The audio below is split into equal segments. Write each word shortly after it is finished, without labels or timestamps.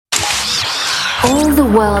All the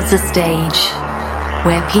world's a stage,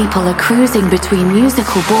 where people are cruising between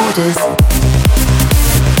musical borders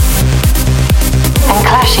and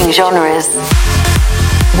clashing genres.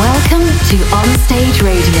 Welcome to Onstage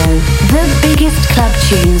Radio, the biggest club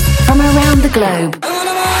tunes from around the globe.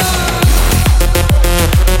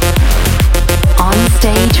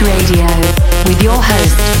 Onstage Radio, with your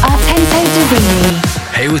host, Artento Divini.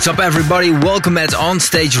 Hey, what's up everybody? Welcome at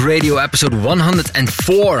Onstage Radio episode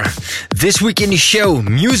 104. This week in the show,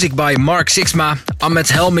 music by Mark Sixma, Ahmed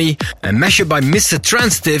Helmi, a mashup by Mr.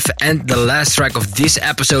 Transitive, and the last track of this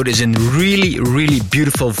episode is a really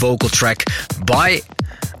beautiful vocal track by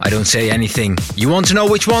I Don't Say Anything. You want to know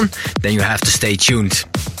which one? Then you have to stay tuned.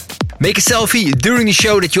 Make a selfie during the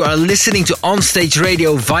show that you are listening to Onstage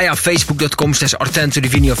Radio via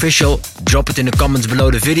facebook.com/ArtentoDiviniOfficial. Drop it in the comments below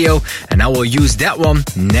the video and I will use that one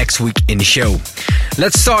next week in the show.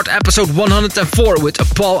 Let's start episode 104 with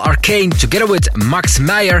Paul Arcane together with Max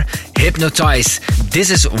Meyer, Hypnotize. This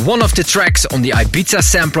is one of the tracks on the Ibiza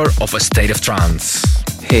sampler of A State of Trance.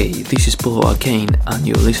 Hey, this is Paul Arcane and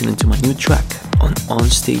you're listening to my new track on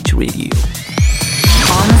Onstage Radio.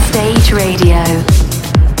 Onstage Radio.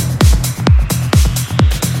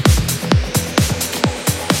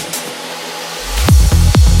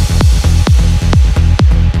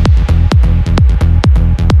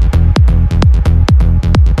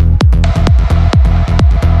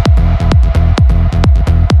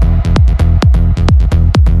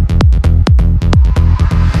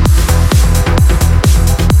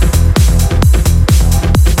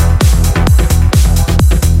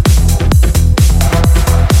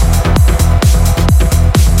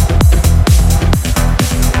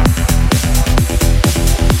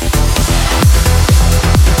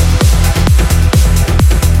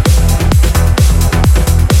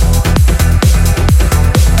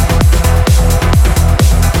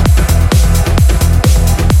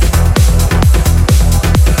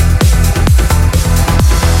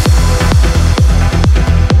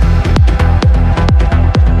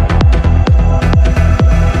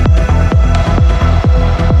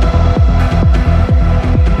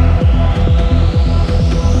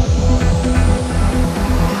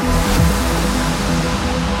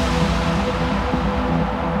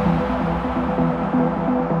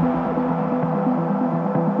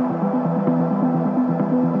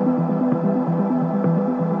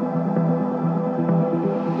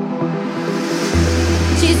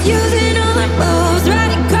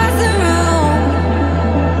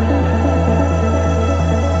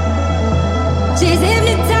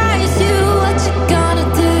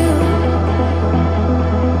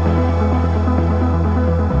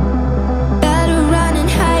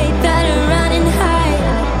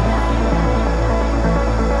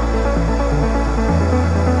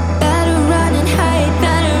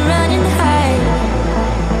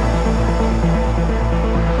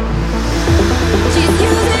 She's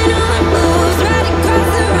using all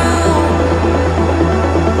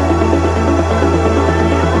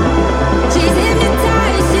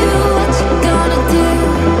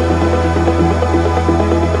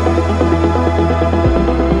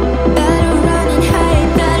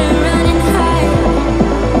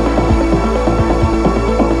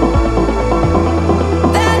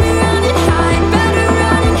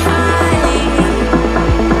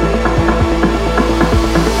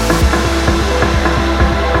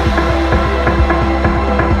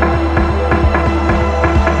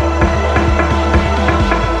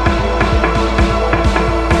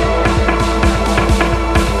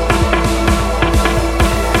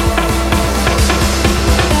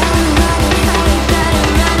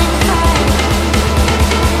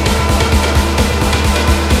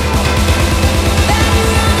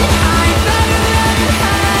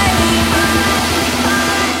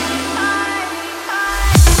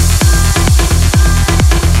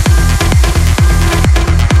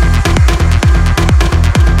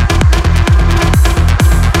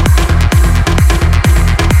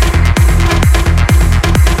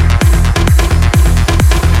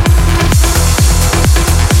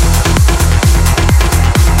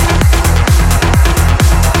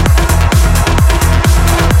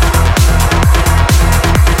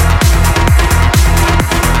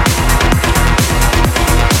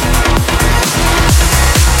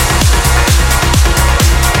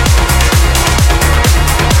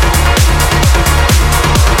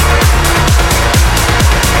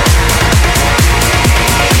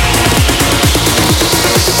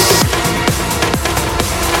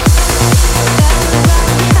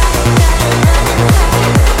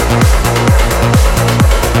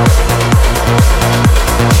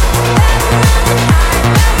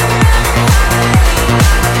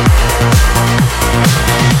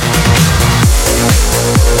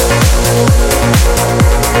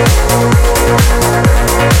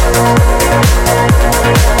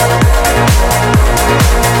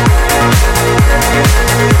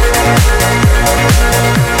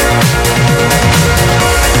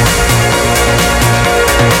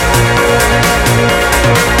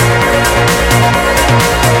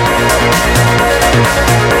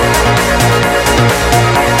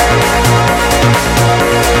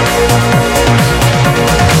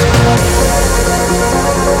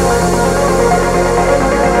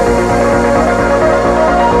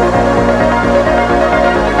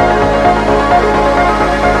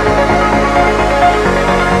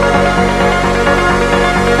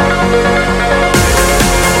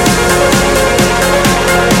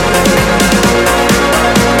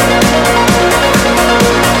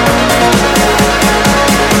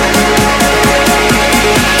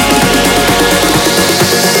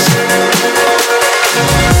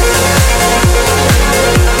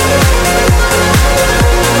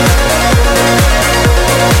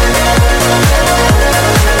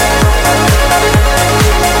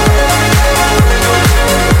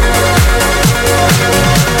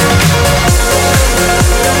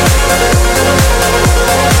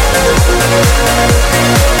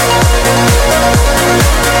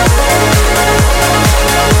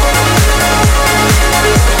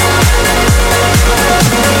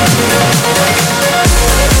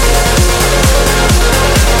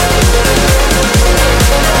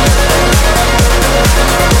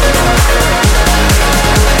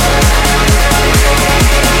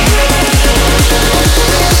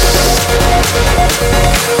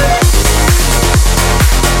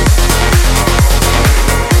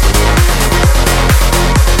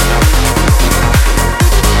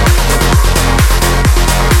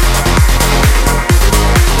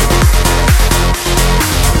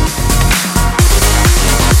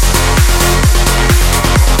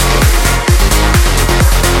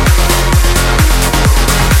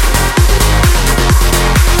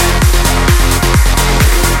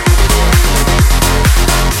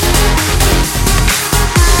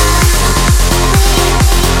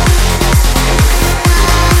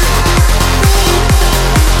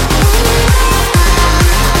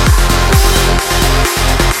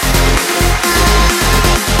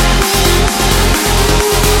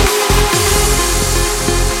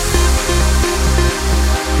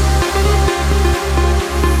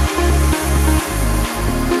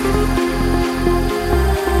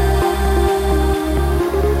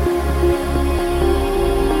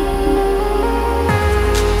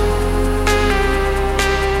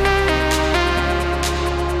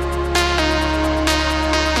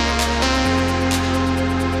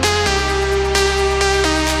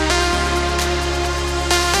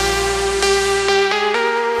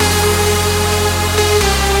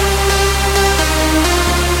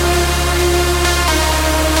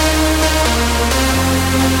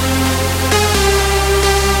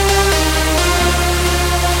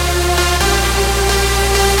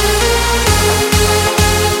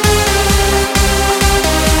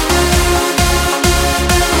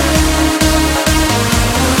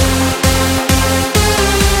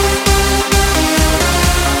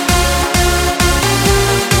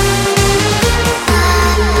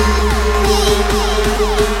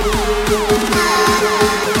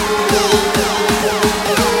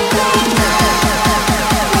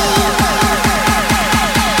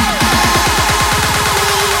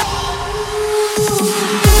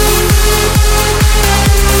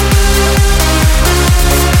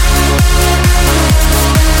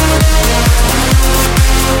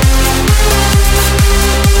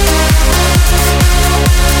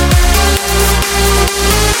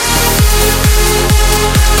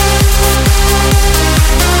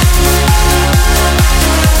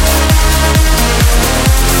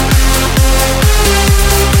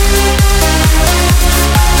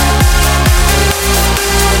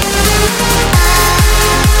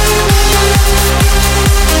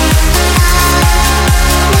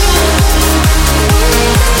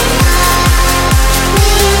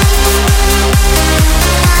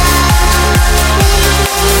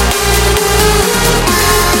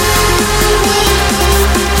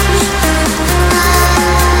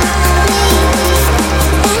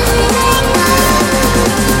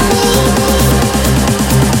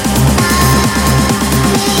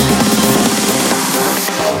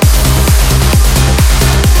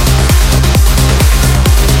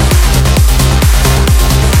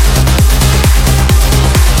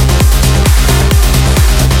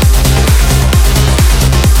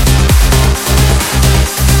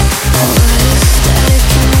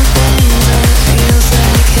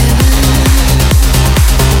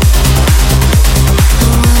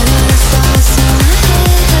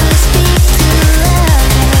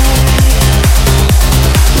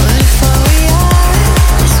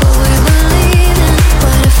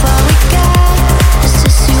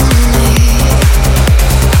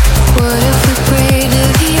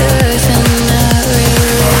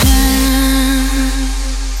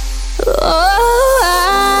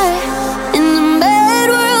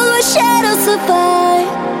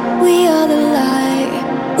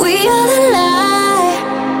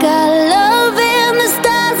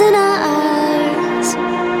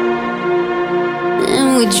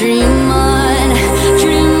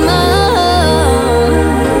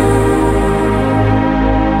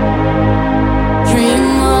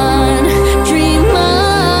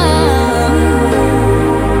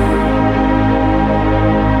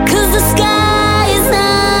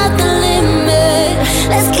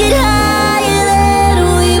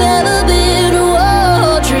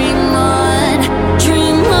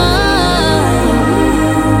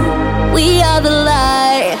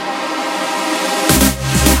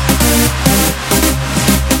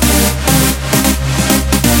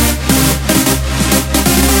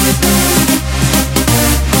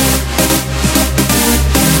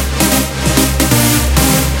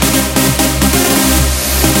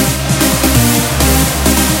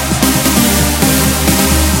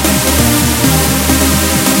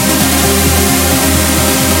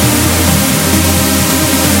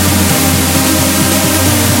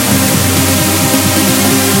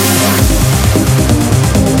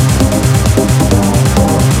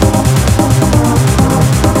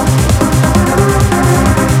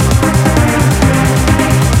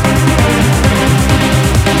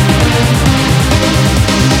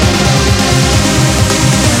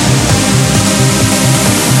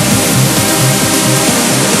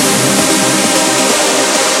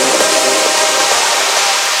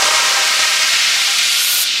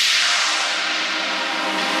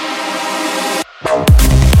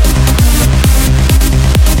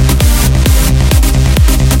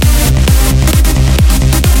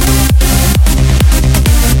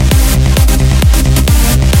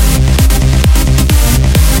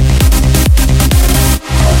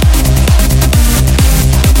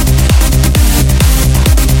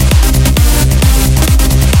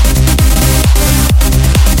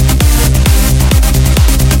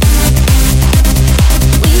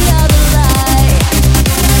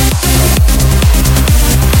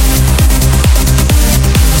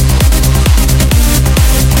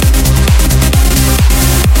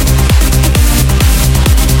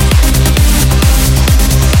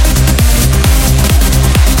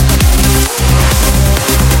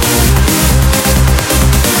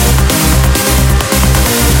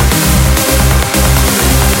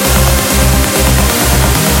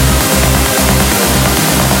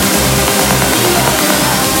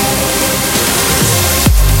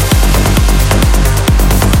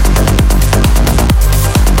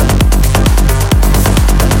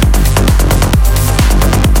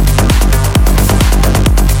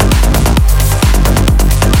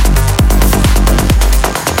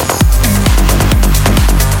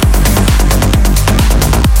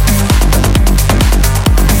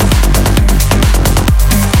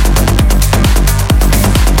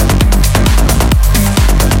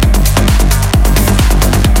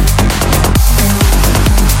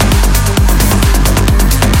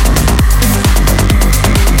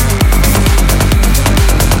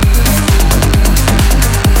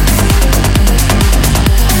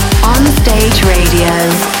Radio,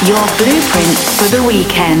 your blueprint for the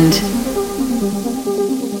weekend.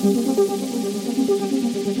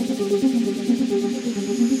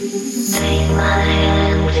 Take my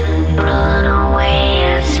hand, run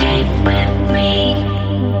away, escape with me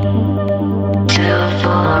to a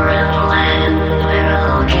foreign land where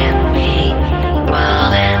all can be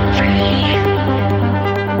wild and free.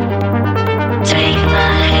 Take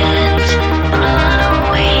my hand, run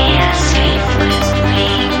away, escape with me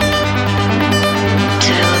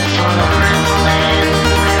to a foreign land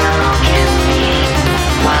where all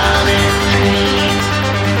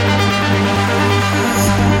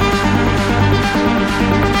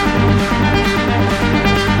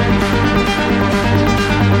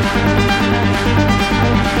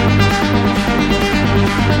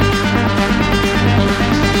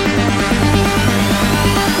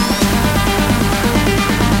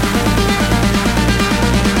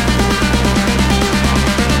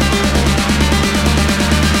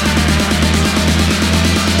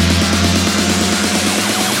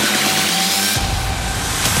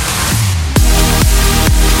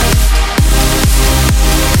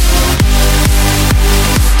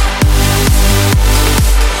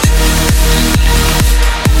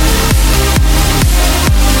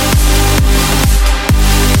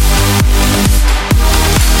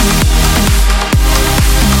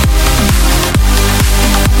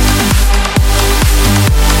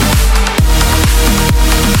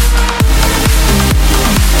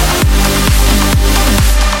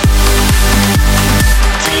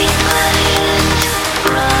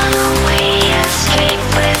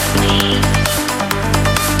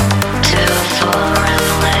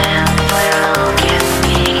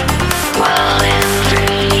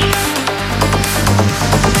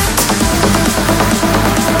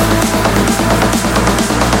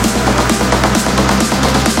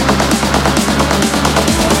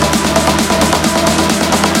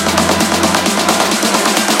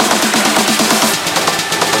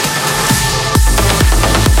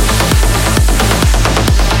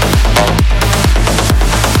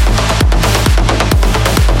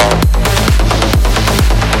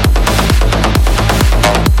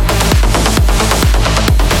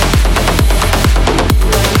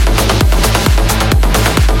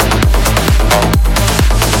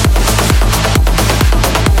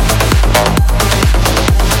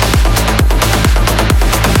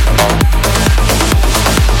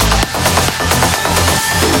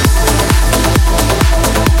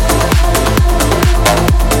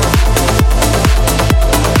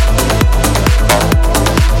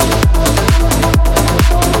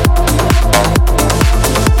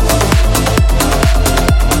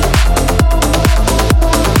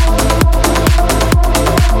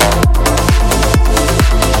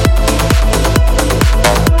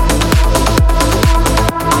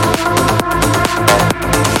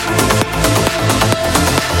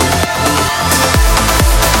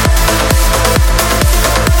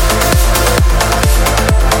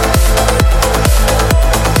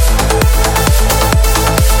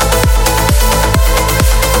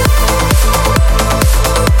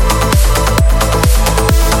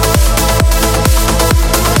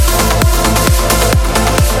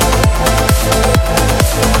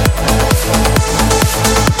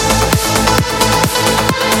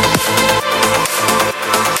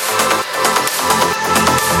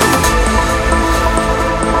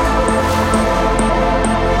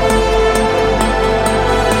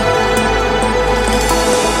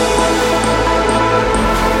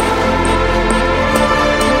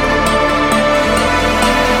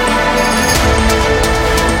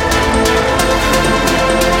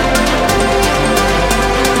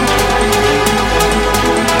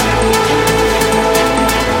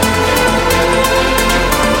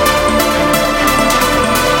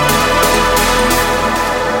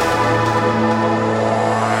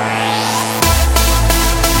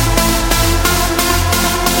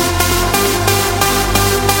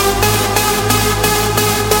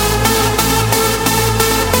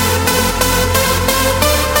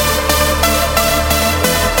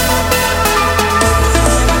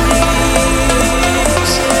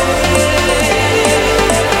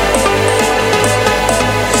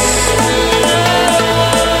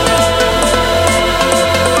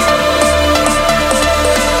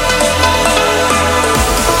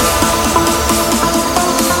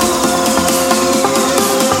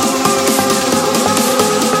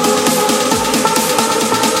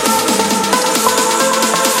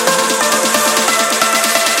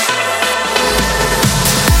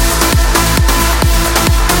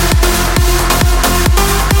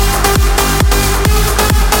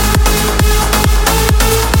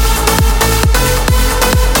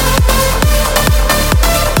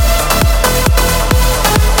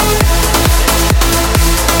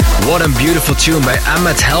What a beautiful tune by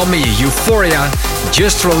Ahmed Helmy, Euphoria,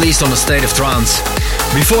 just released on A State of Trance.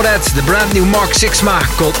 Before that, the brand new Mark Sixma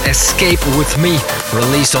called Escape With Me,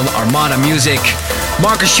 released on Armada Music.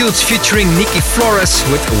 Marcus Schultz featuring Nikki Flores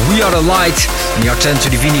with We Are The Light, the Artento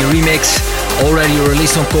Divini remix, already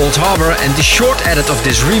released on Cold Harbor, and the short edit of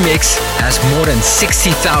this remix has more than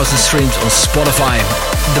 60,000 streams on Spotify.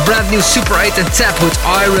 The brand new Super 8 and Tap with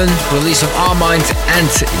Iron, released on Armind, and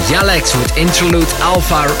Yalex with Interlude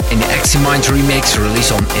Alpha in the Eximind remix,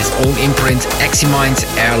 released on his own imprint Eximind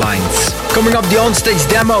Airlines. Coming up, the onstage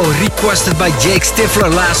demo requested by Jake Stifler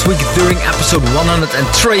last week during episode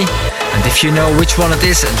 103. And if you know which one it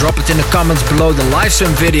is, drop it in the comments below the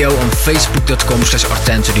livestream video on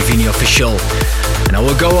facebook.com/Artento Divini Official. And I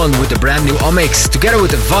will go on with the brand new Omix together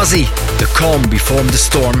with Vazzy, The Calm Before the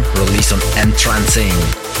Storm, released on Entrancing.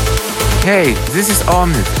 Hey, this is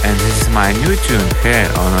Omnis and this is my new tune here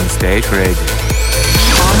on Stage Radio.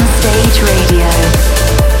 On Stage Radio.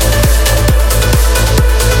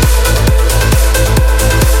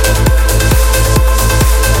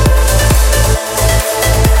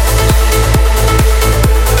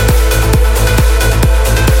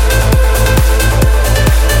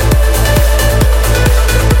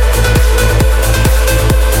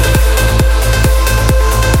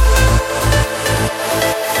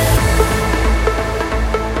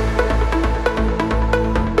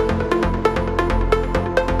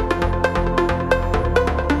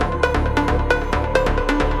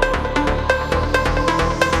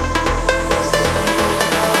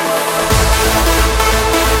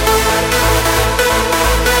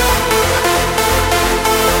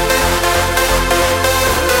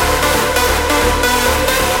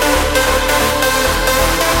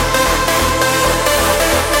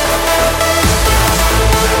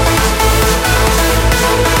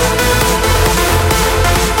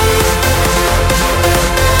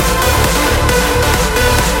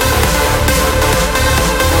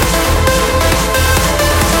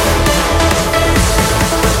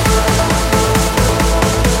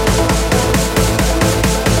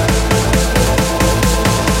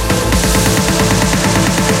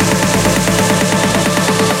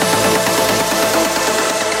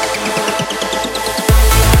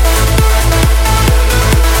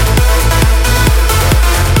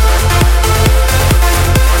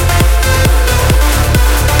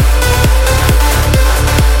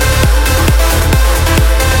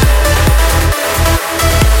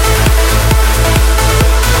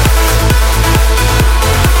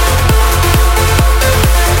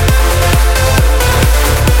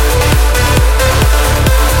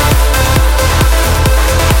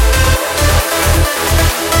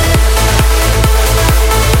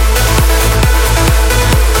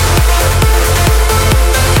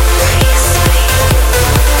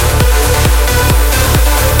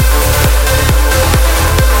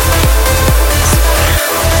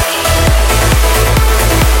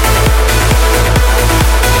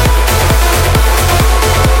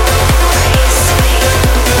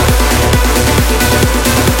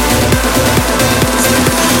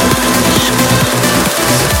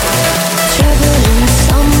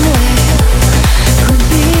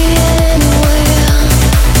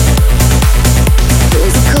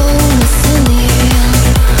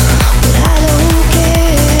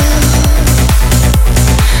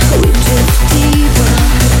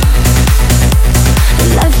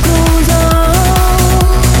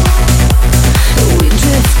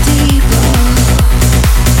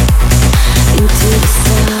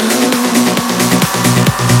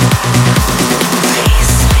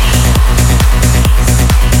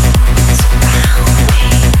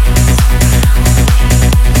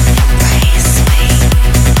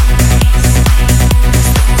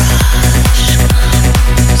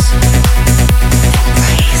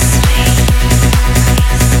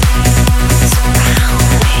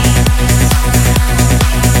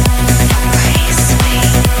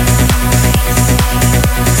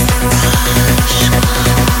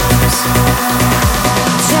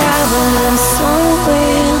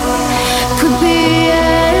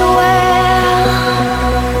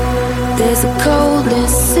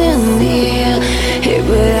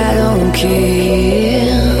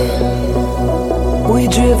 We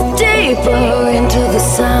drift deeper into the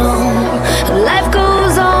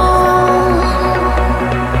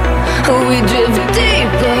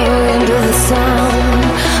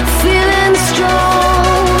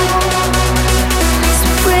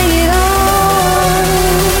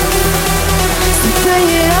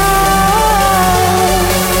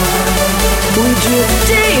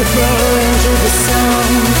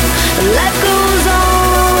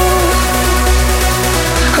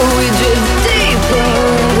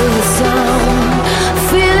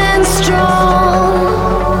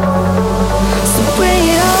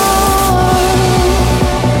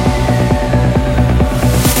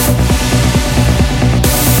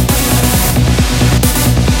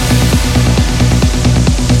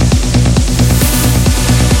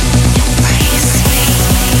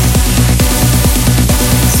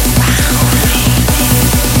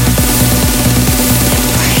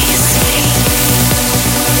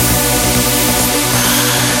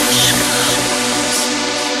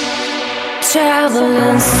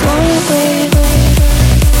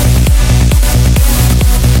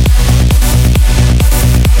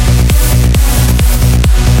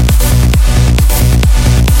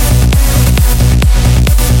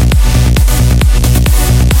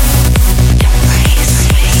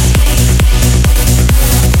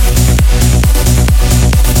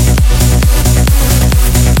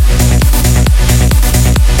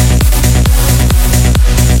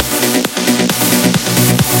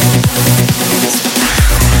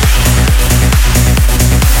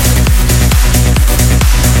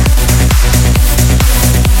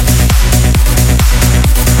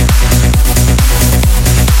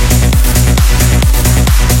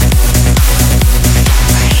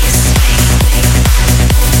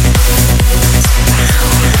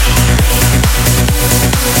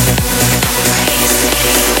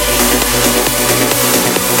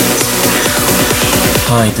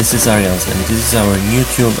Hi, this is Ariels and this is our new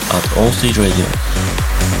tune at All Stage Radio.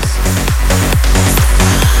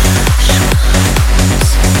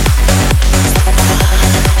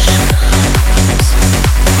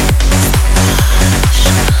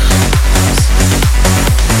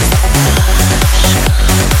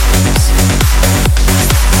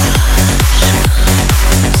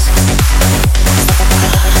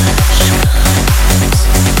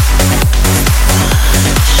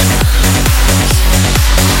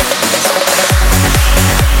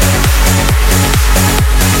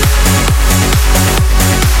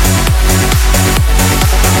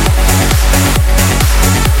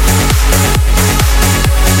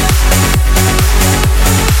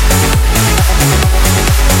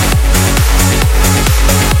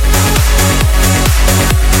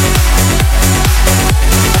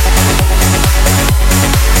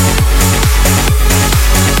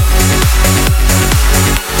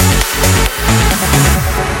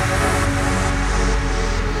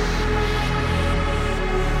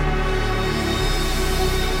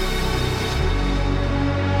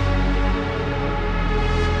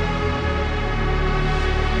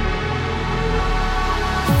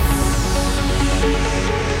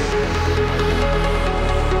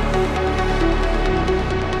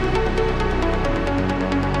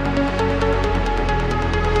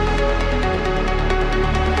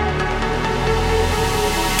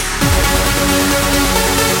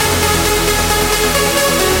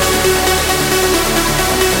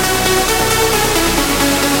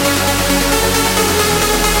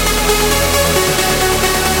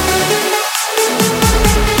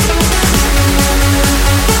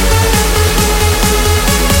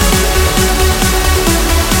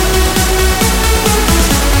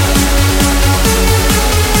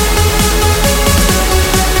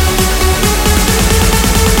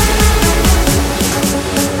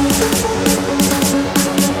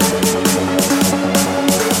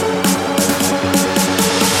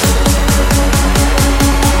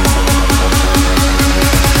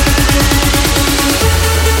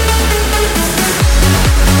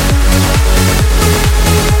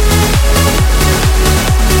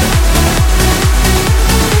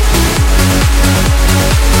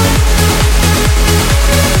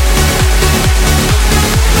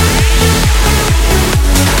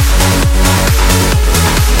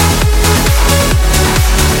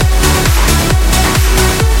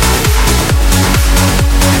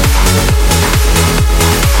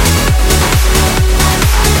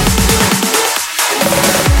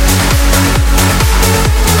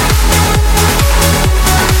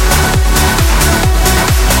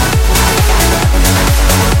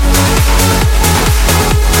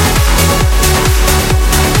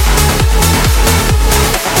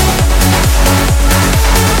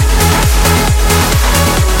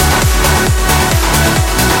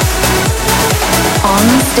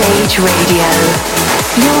 Stage Radio,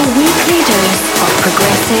 your weekly dose of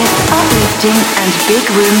progressive, uplifting and big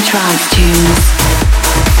room trance tunes.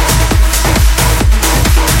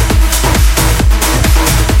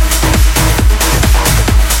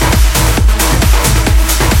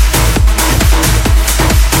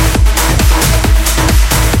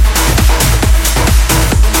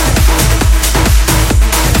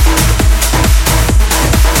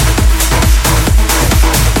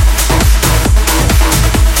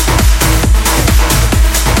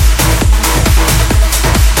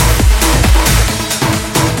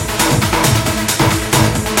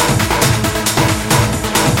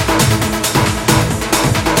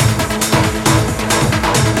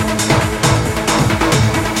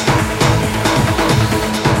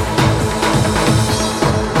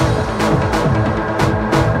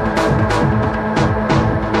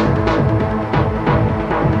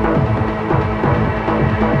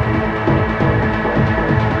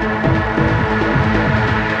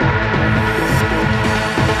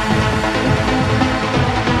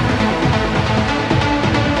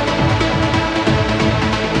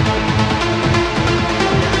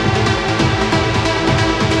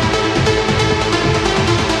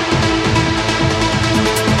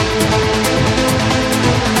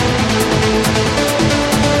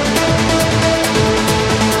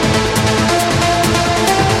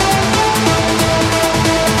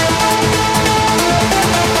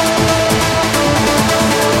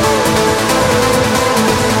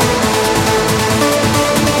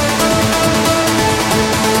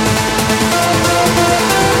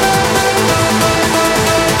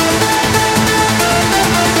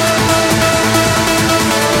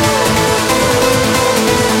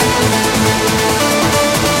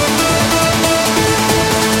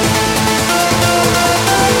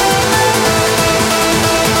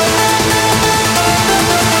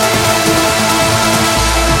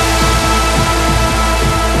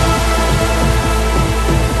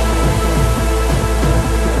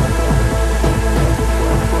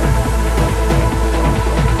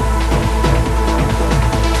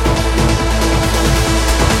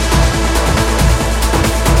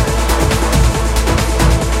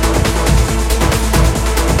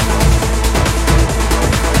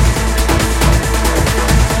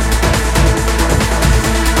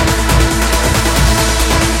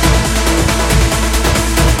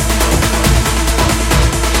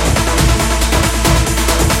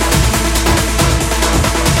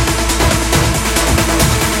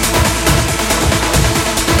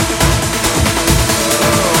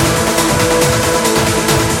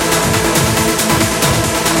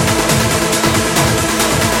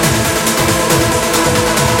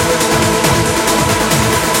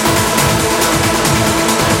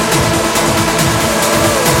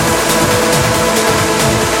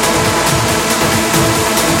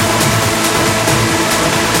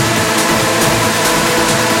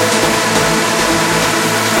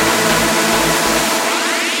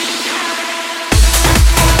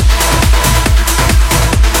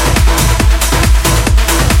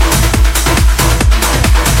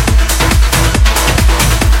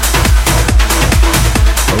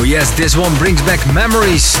 Yes, this one brings back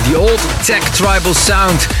memories, the old tech tribal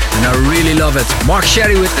sound, and I really love it. Mark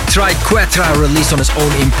Sherry with Triquetra, released on his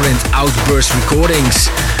own imprint Outburst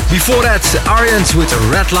Recordings. Before that, Arians with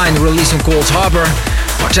Redline, released on Cold Harbor.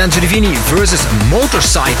 Artento Divini versus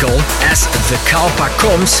Motorcycle as The Kalpa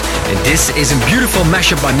Comes, and this is a beautiful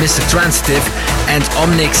mashup by Mr. Transitive, and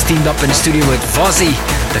Omnix teamed up in the studio with Vazzy,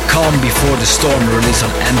 The Calm Before the Storm, released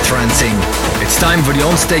on Entrancing. It's time for the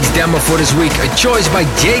onstage demo for this week, a choice by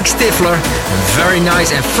Jake Stifler, a very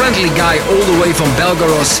nice and friendly guy all the way from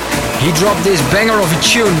Belgorod. He dropped this banger of a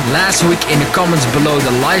tune last week in the comments below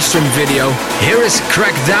the livestream video. Here is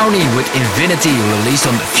Craig Downey with Infinity, released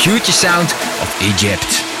on the Future Sound of Egypt.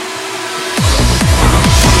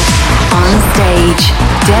 On stage,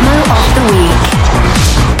 demo of the week.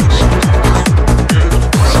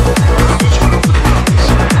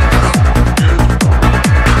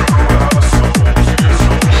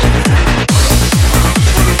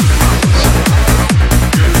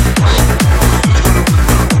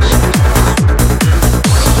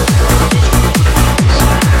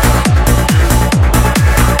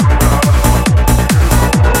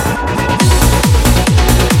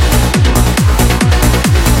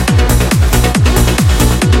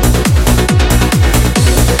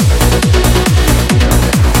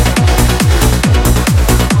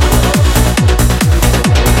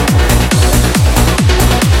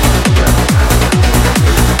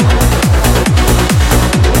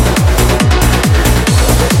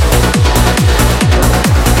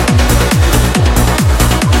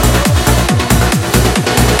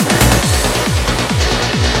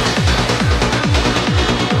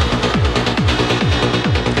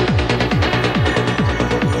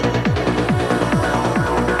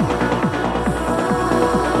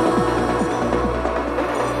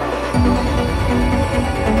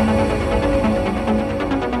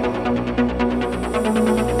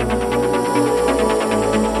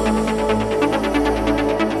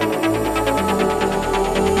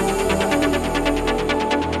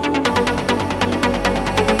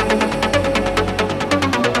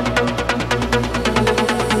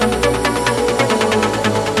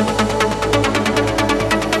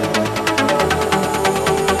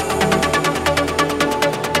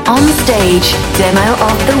 On stage, demo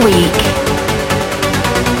of the week.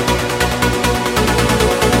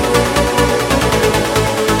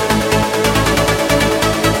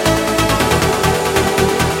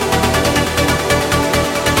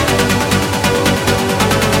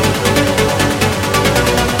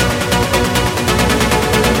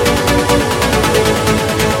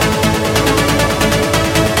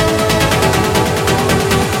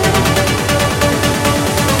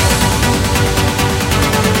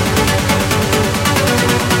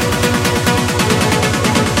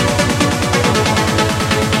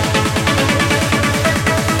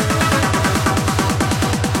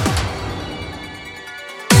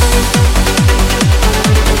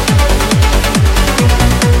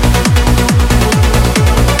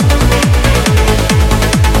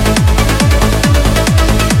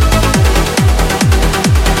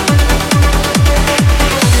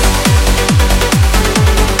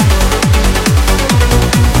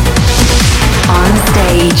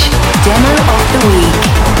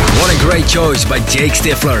 Choice by Jake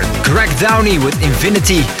Stifler, Craig Downey with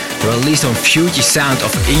Infinity, released on Future Sound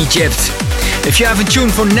of Egypt. If you have a tune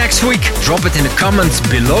for next week, drop it in the comments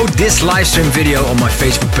below this livestream video on my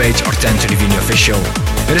Facebook page, Artento Divini Official.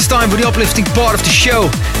 It is time for the uplifting part of the show,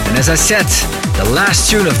 and as I said, the last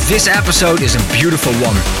tune of this episode is a beautiful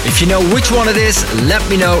one. If you know which one it is, let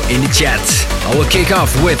me know in the chat. I will kick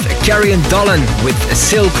off with Carrion Dolan with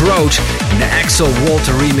Silk Road in the Axel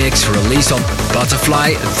Walter remix, released on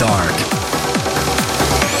Butterfly Dark.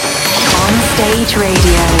 On Stage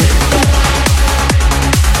Radio.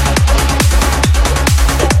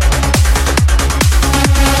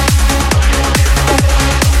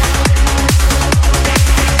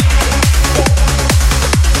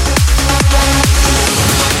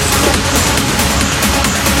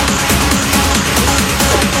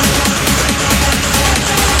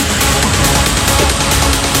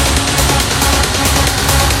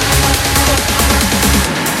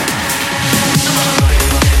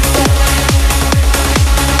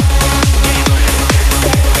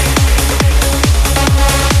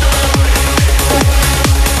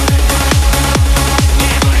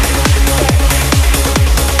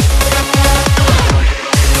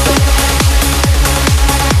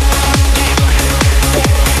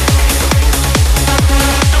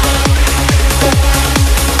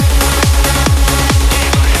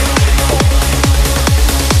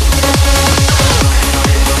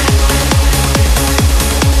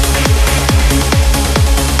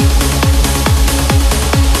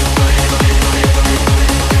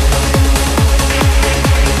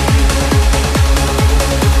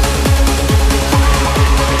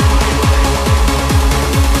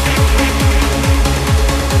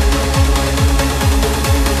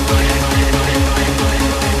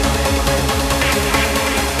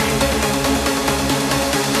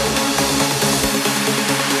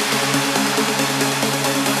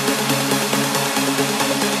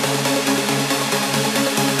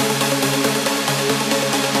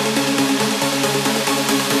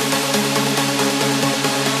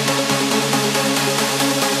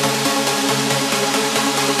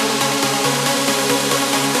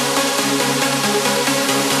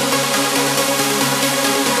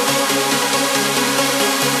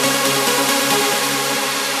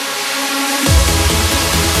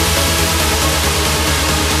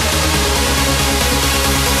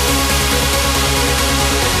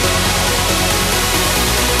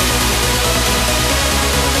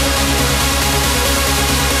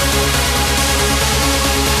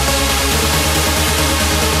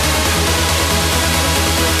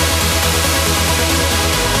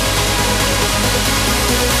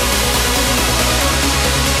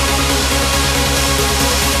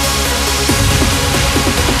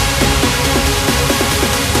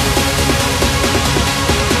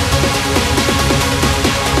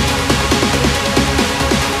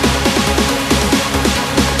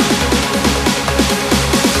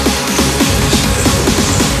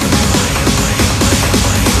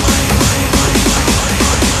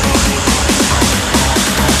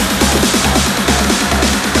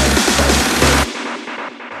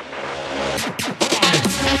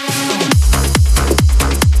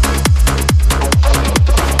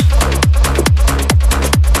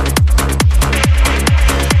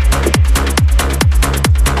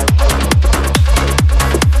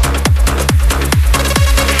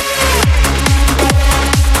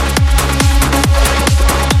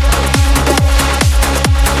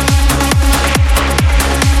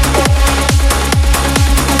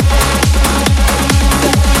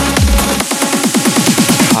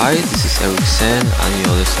 Sen, and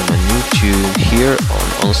you're listening to my new tune here on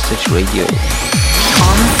Onstage Radio.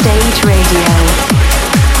 Onstage Radio.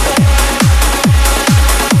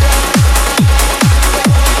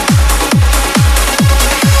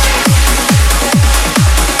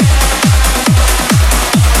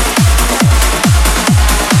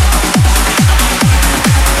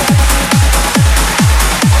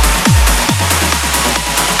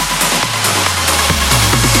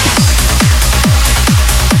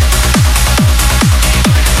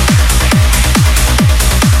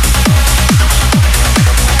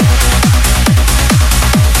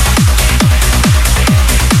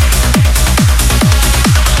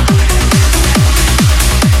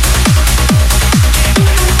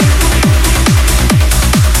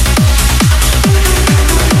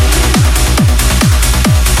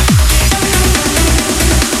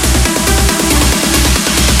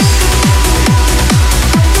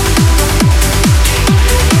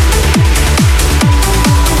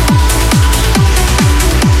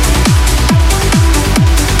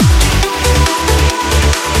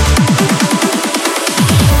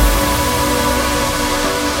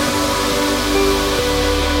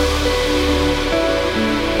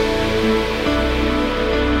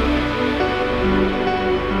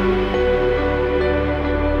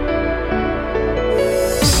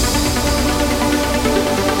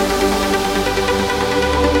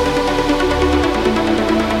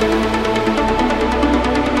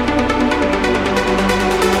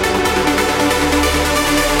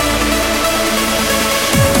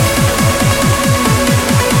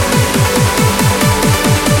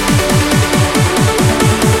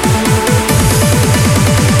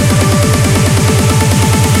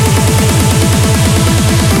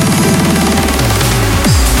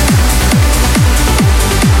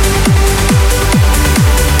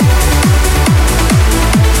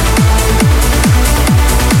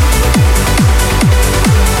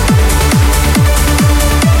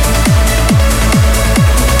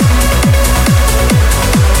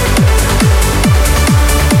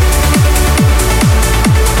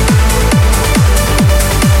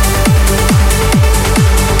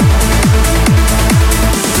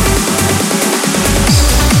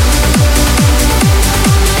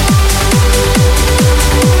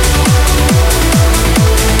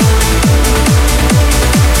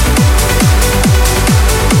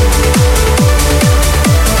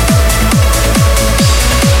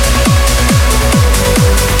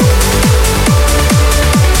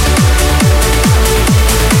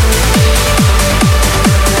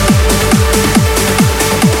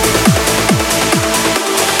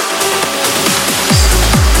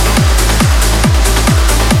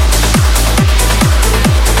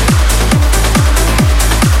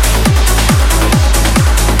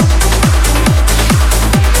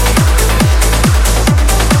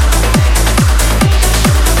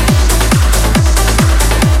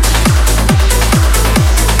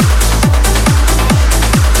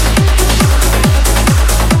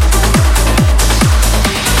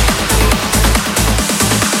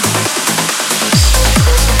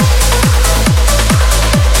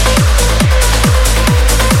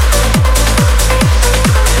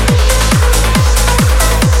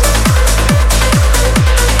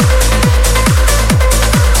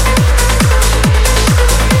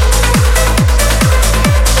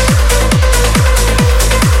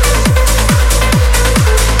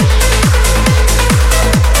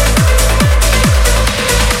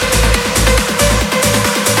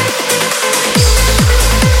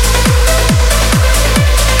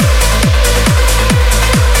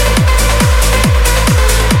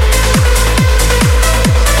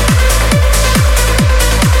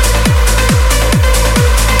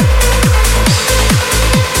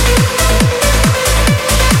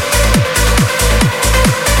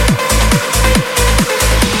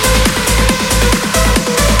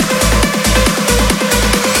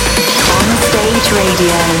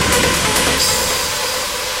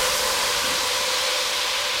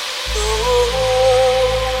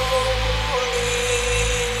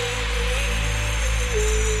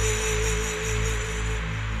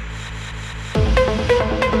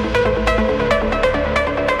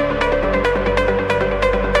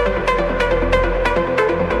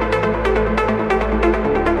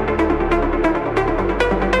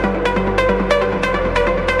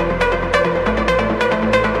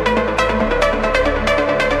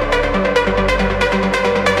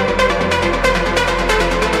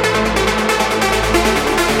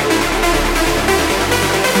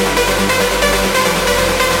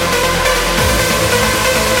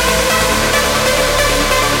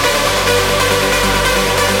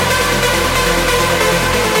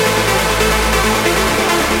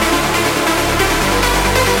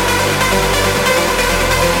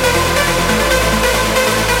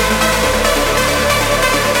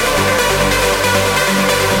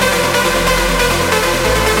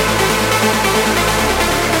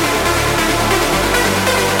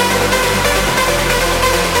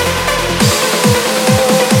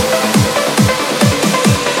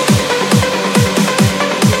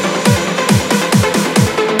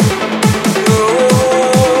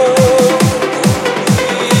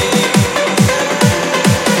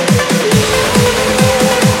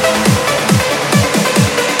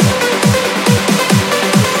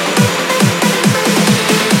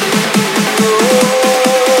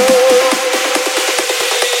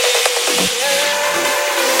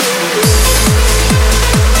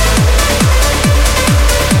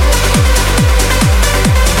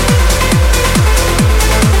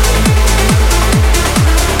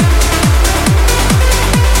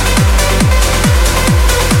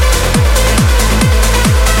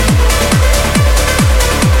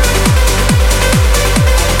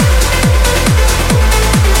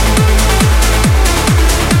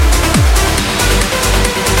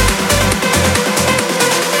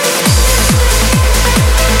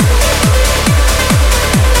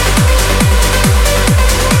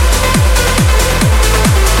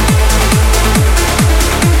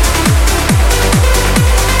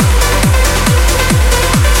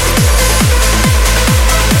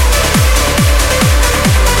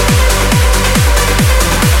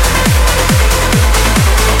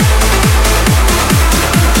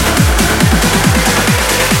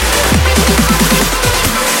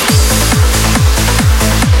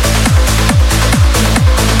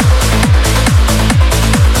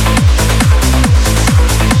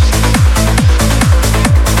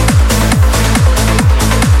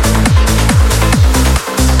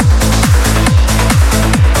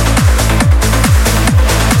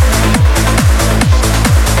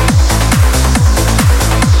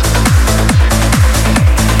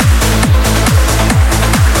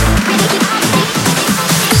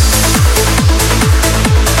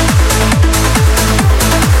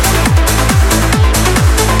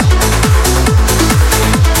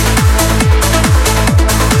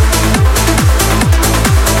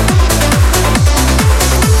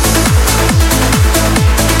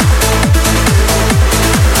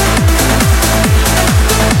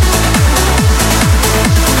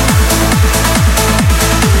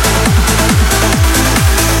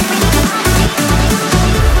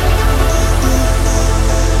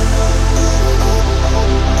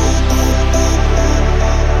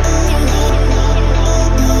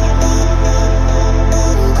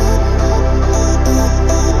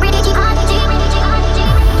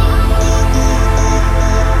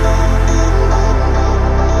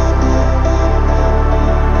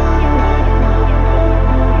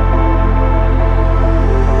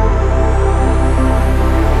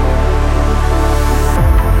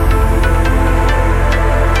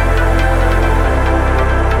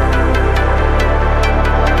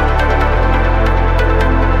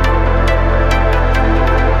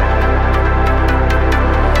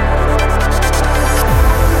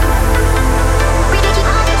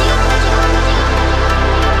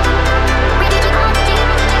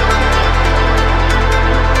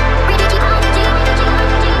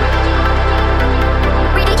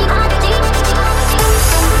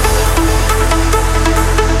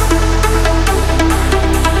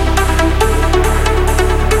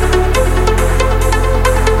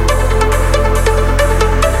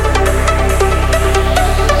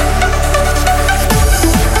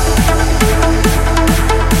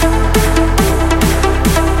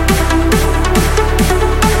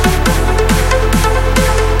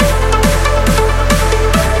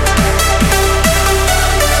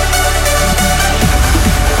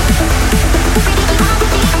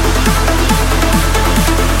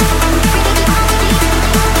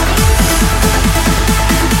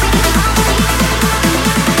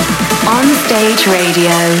 Stage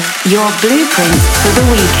Radio, your blueprint for the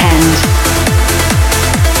weekend.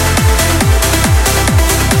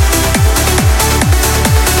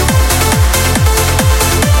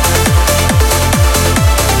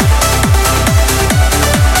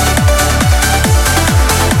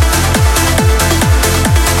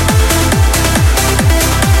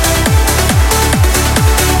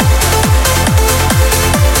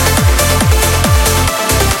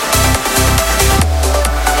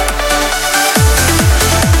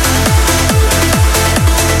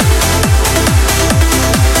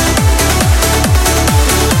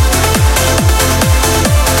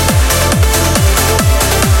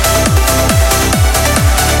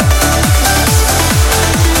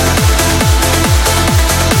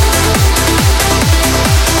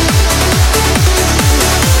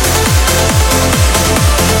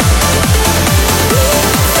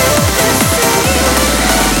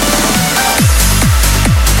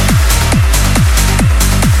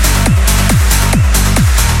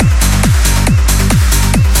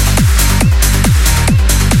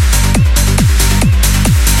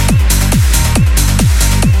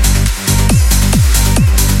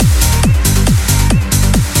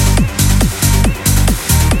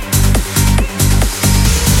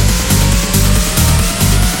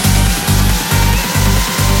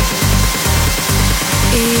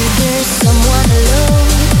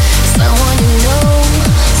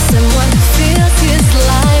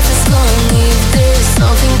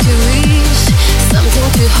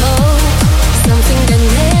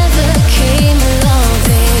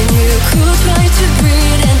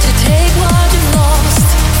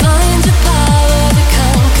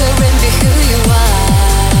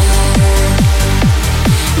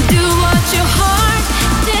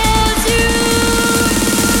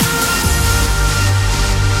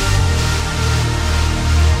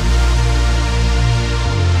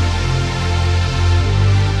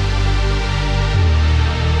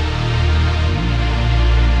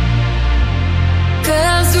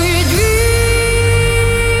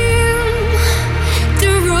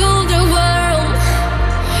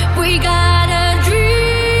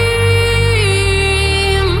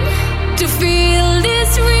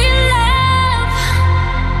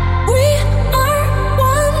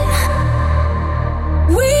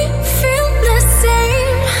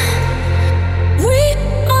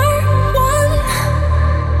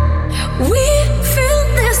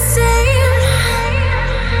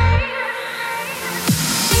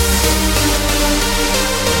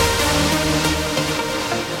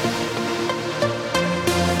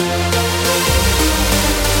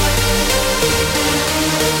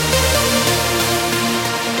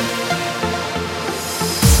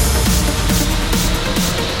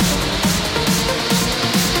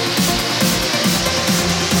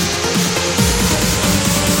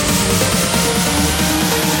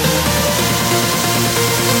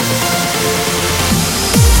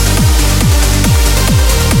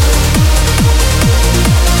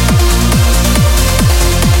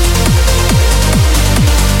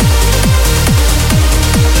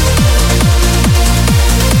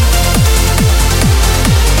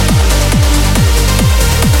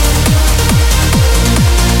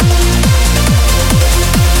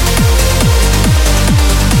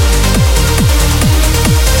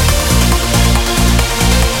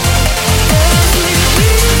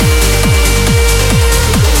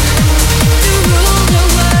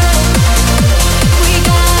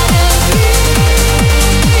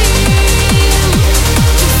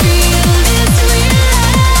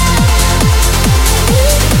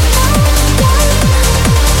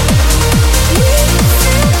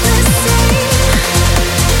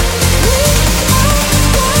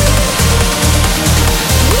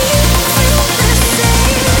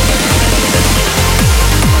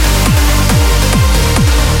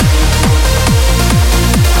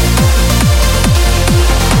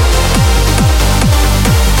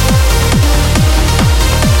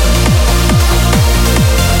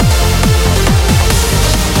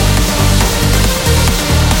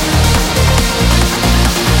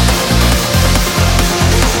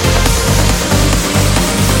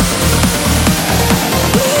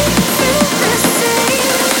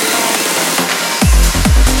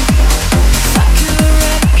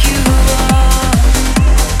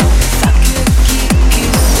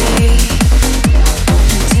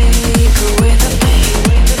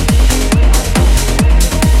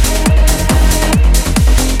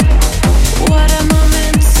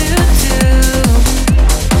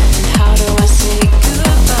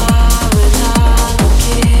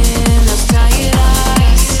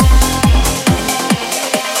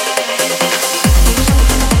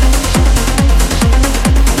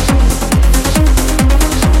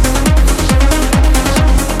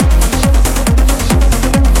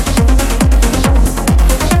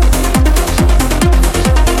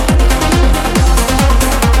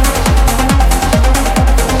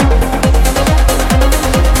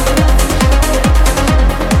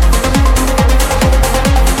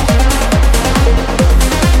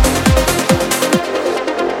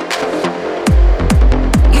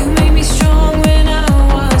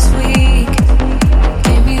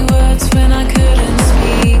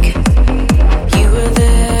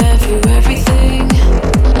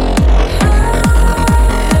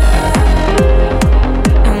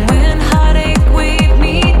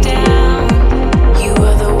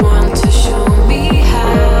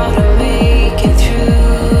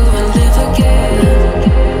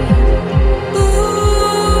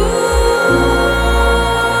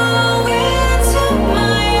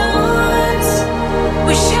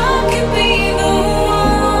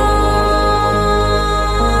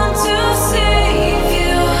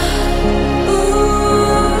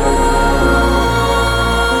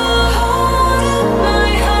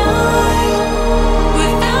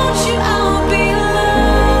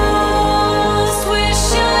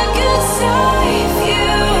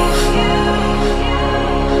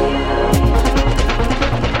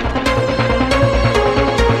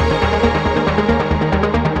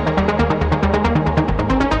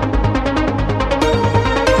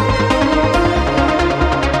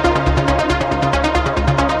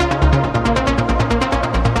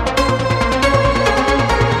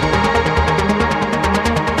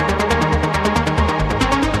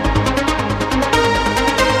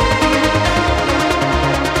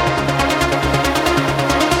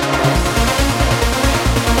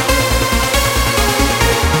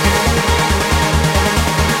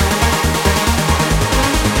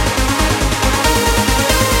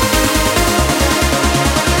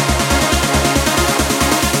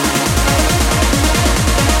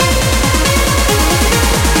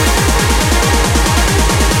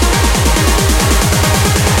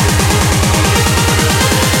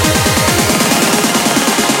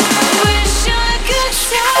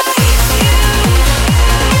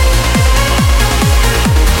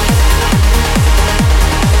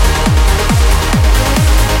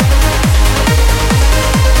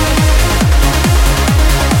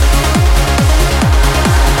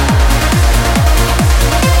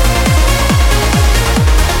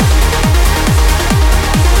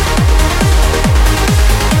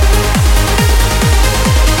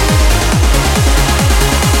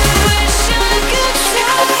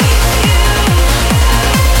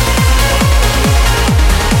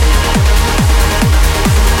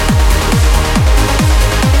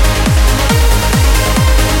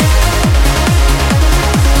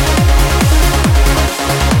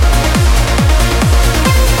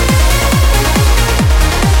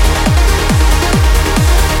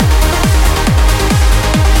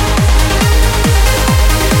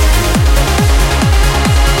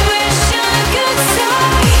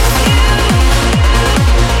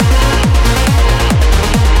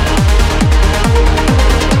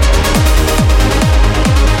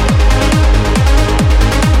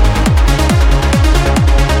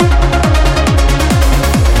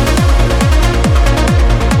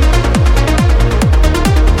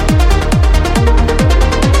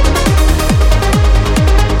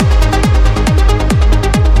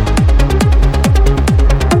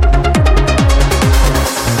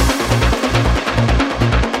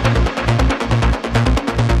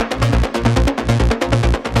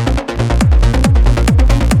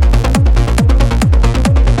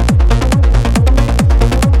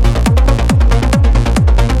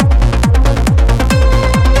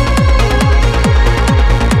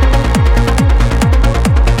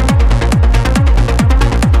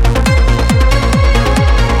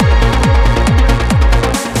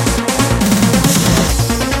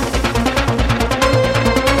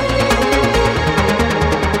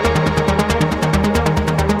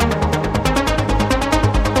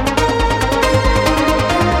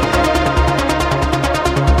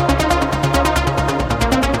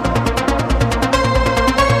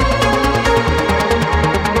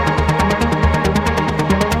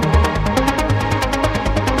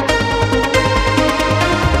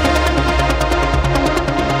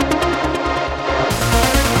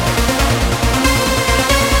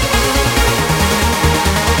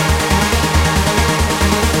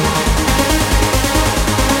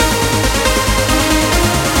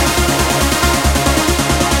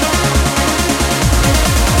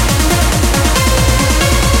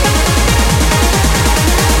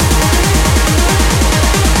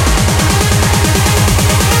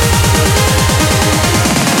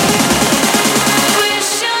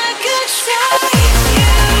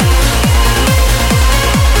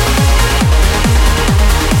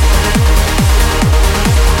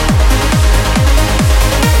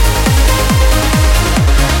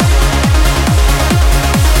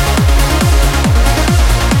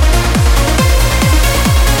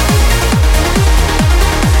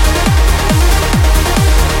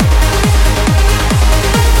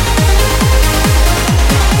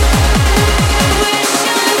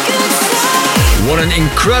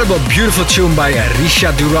 incredible, beautiful tune by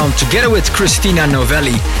Risha Durand together with Christina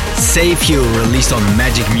Novelli, Save You, released on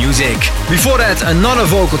Magic Music. Before that, another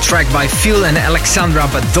vocal track by Phil and Alexandra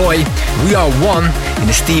Badoy, We Are One, in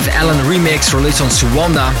the Steve Allen remix released on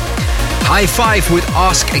Suwanda. High Five with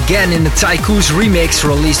Ask Again in the Tycoos remix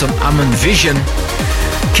released on Amon Vision.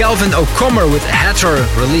 Calvin O'Connor with Hatter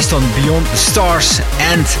released on Beyond the Stars,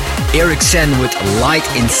 and Eric Sen with Light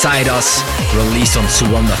Inside Us released on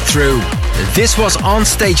Suwanda Through. This was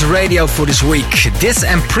Onstage Radio for this week. This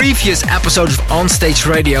and previous episodes of Onstage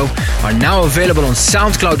Radio are now available on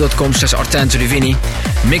soundcloud.com/Artentodivini,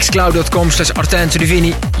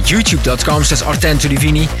 mixcloud.com/Artentodivini,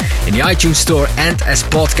 youtube.com/Artentodivini, in the iTunes Store and as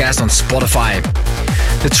podcast on Spotify.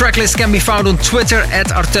 The tracklist can be found on Twitter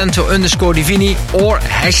at Artento_Divini or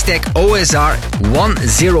hashtag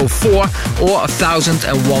OSR104 or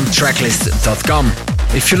 1001tracklist.com.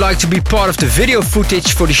 If you'd like to be part of the video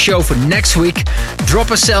footage for the show for next week,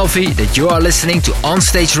 drop a selfie that you are listening to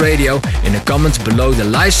Onstage Radio in the comments below the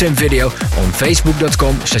livestream video on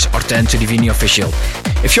facebook.com/Artentodivini official.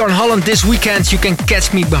 If you're in Holland this weekend, you can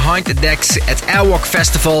catch me behind the decks at Airwalk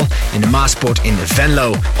Festival in the Maasport in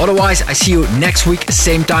Venlo. Otherwise, I see you next week,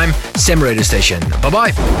 same time, same radio station.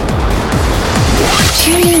 Bye-bye.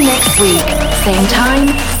 Tune in next week, same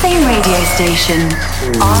time, same radio station.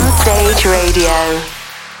 Onstage Radio.